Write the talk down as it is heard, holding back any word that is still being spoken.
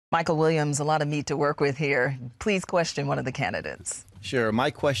Michael Williams, a lot of meat to work with here. Please question one of the candidates. Sure. My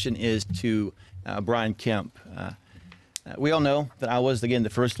question is to Brian Kemp. We all know that I was, again, the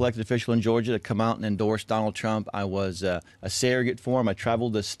first elected official in Georgia to come out and endorse Donald Trump. I was a surrogate for him. I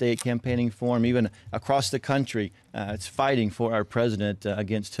traveled the state campaigning for him, even across the country. It's fighting for our president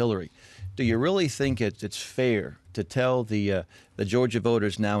against Hillary. Do you really think it's fair to tell the Georgia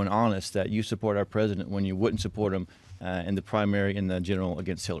voters now and honest that you support our president when you wouldn't support him in the primary in the general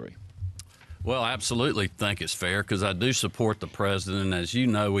against Hillary? Well, I absolutely think it's fair because I do support the president. As you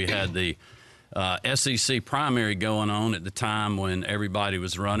know, we had the SEC primary going on at the time when everybody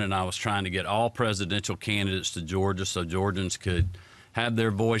was running. I was trying to get all presidential candidates to Georgia so Georgians could have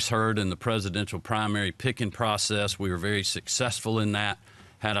their voice heard in the presidential primary picking process. We were very successful in that.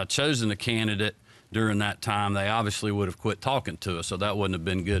 Had I chosen a candidate during that time, they obviously would have quit talking to us, so that wouldn't have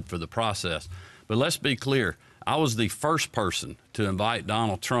been good for the process. But let's be clear. I was the first person to invite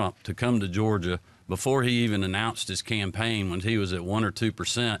Donald Trump to come to Georgia before he even announced his campaign when he was at 1 or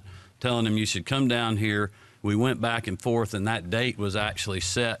 2%, telling him you should come down here. We went back and forth, and that date was actually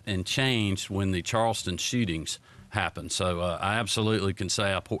set and changed when the Charleston shootings happened. So I absolutely can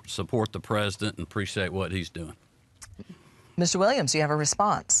say I support the president and appreciate what he's doing. Mr. Williams, you have a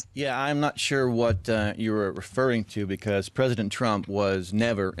response. Yeah, I'm not sure what you were referring to because President Trump was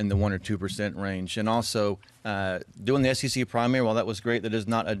never in the 1 or 2% range. And also, doing the SEC primary, while that was great, that does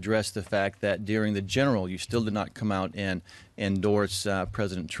not address the fact that during the general, you still did not come out and endorse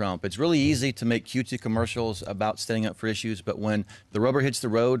President Trump. It's really easy to make cutesy commercials about standing up for issues, but when the rubber hits the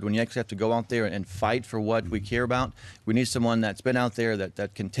road, when you actually have to go out there and fight for what we care about, we need someone that's been out there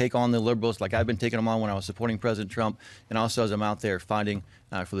that can take on the liberals like I've been taking them on when I was supporting President Trump, and also as I'm out there fighting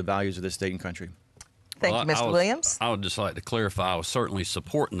for the values of this state and country. Thank you, Mr. Williams. I would just like to clarify, I was certainly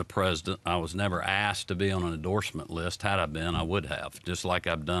supporting the president. I was never asked to be on an endorsement list. Had I been, I would have, just like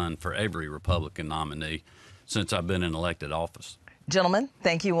I've done for every Republican nominee since I've been in elected office. Gentlemen,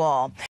 thank you all.